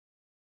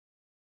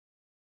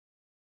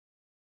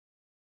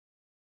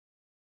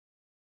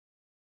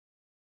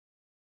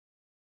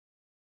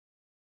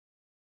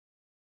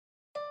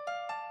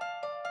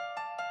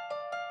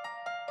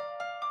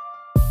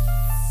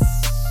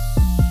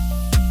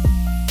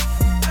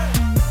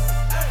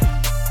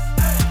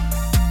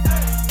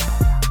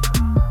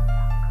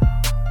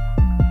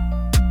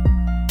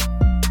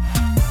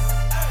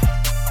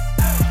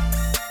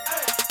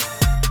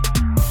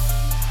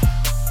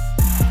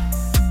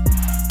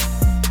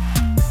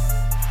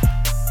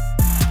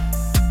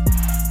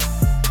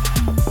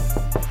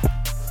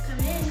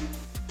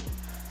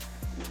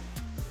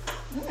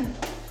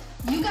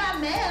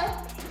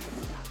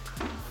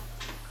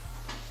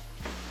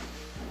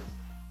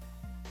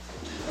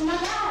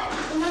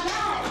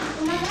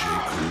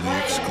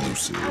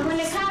exclusive. I win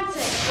a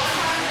contest.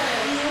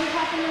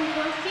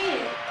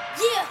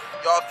 Yeah.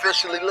 Y'all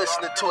officially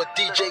listening to a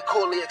DJ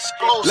Cooley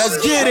exclusive.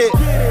 Let's get it.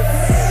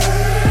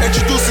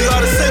 Introducing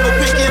y'all to single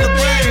Pinky in the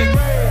Brain.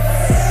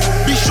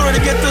 Be sure to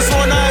get this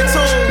on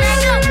iTunes.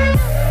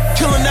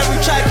 Killing every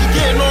track he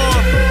getting on.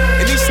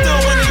 And he's still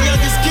one of the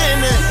youngest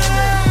getting it.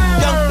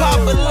 Young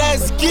Poppa,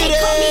 let's get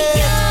it.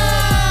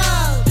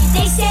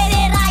 They say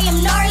that I am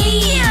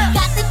gnarly.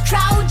 Got the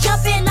crowd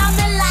jumping on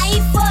the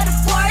life for the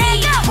party.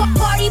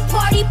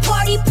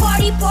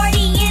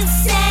 Party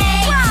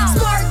insane.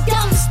 Smart,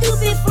 dumb,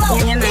 stupid flow.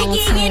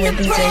 Pinky in the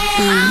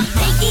brain.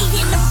 Pinky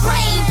in the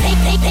brain.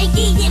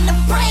 Pinky in the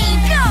brain.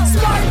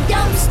 Smart,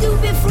 dumb,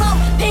 stupid flow.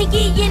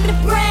 Pinky in the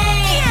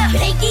brain.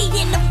 Pinky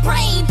in the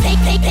brain.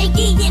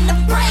 Pinky in the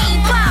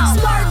brain.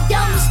 Smart,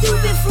 dumb,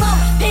 stupid flow.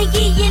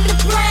 Pinky in the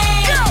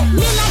brain.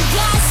 Then I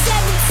got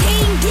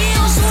 17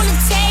 deals on the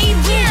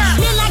table.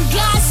 Then I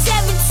got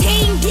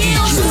 17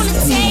 deals on the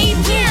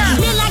table.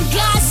 Then I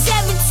got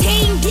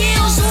 17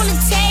 deals on the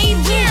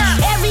table.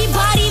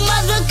 Everybody,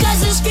 mother,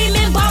 cousin,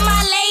 screaming by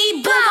my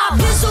label. My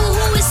pistol,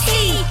 who is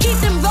he? Keep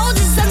them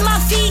roses on my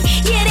feet.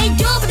 Yeah, they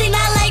do, but they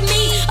not like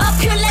me. Up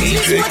here, let's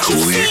miss what you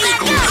see.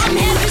 I'm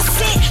heaven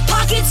sent,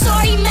 pockets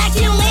are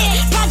immaculate.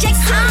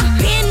 Projects to the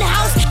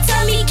penthouse.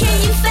 Tell me, can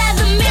you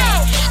fathom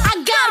it? I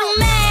got 'em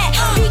mad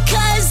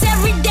because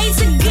every day's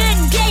a good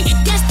day.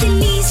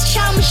 Destiny's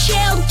Child,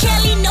 Michelle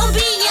Kelly, no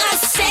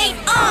Beyonce.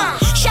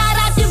 Shout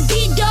out to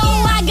B-Do,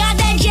 I got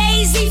that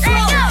Jay-Z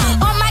flow.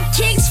 All my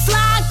kicks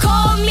fly,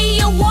 call me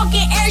a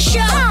walking air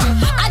show.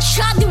 I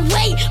tried to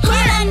wait,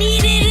 but I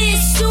needed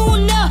it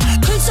sooner.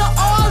 Into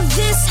all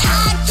this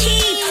high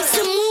key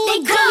to move.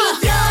 They call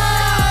me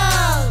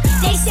young.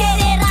 They say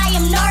that I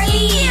am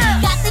gnarly.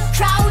 Got the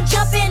crowd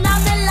jumping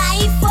on the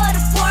life for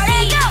the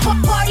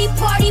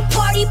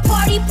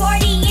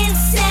party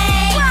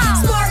insane.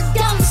 Smart,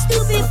 dumb,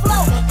 stupid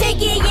flow.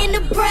 Pinky in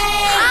the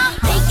brain.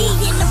 Pinky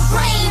in the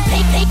brain.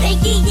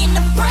 Pinky in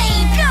the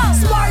brain.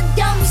 Smart,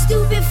 dumb,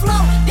 stupid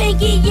flow.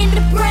 Pinky in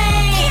the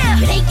brain.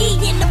 Pinky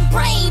in the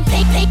brain.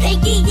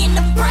 Pinky in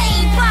the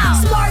brain.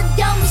 Smart,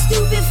 dumb,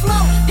 stupid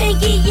flow.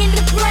 Pinky in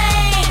the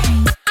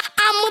brain.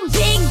 I'm a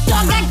big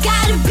dog, I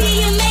gotta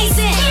be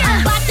amazing.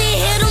 I'm about to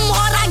hit 'em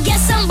hard, I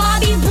guess I'm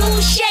Bobby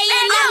Boucher.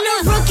 I'm the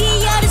rookie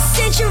of the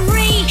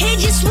century. Hear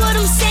just what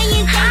I'm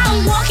saying. Think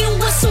I'm walking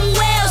with some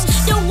whales.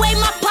 The way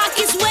my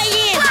pockets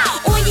weighing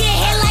on your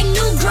head like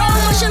new growth.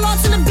 Martial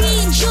arts on the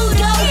beat,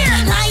 judo.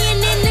 Lion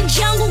in the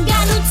jungle,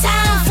 got no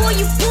time for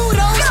you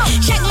poodles.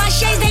 Check my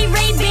shades, they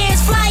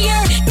Ray-Bans.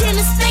 Flyer than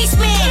a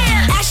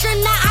spaceman.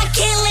 Astronaut, I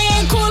can't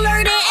land. Cooler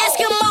than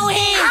Eskimo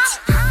hands.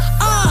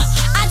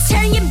 I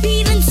turn your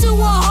beat into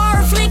a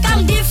horror flick.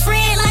 I'm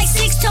different like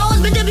 6 toes,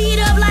 but the beat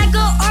up like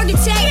an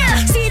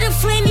architect. See the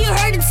flame, you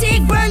heard the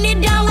tick. Burn it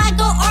down like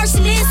an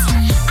arsonist.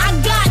 I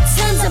got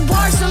tons of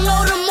bars and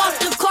load them off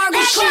the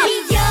cargo ship.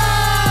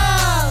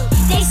 Young.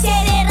 They say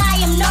that I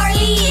am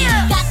gnarly.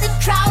 Got the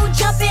crowd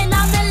jumping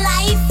on the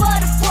life for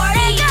the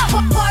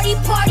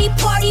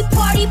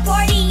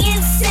party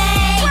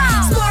insane.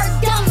 Smart,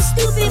 dumb,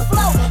 stupid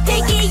flow.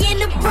 Pinky in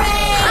the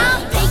brain.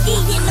 Pinky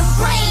in the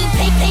brain.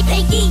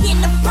 Pinky in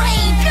the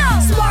brain.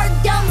 Smart,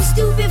 dumb,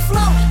 stupid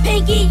flow.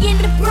 Pinky in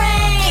the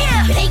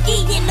brain. Pinky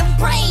in the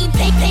brain.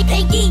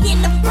 Pinky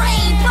in the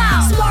brain.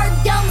 Smart,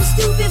 dumb,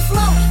 stupid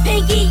flow.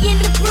 Pinky in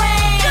the brain.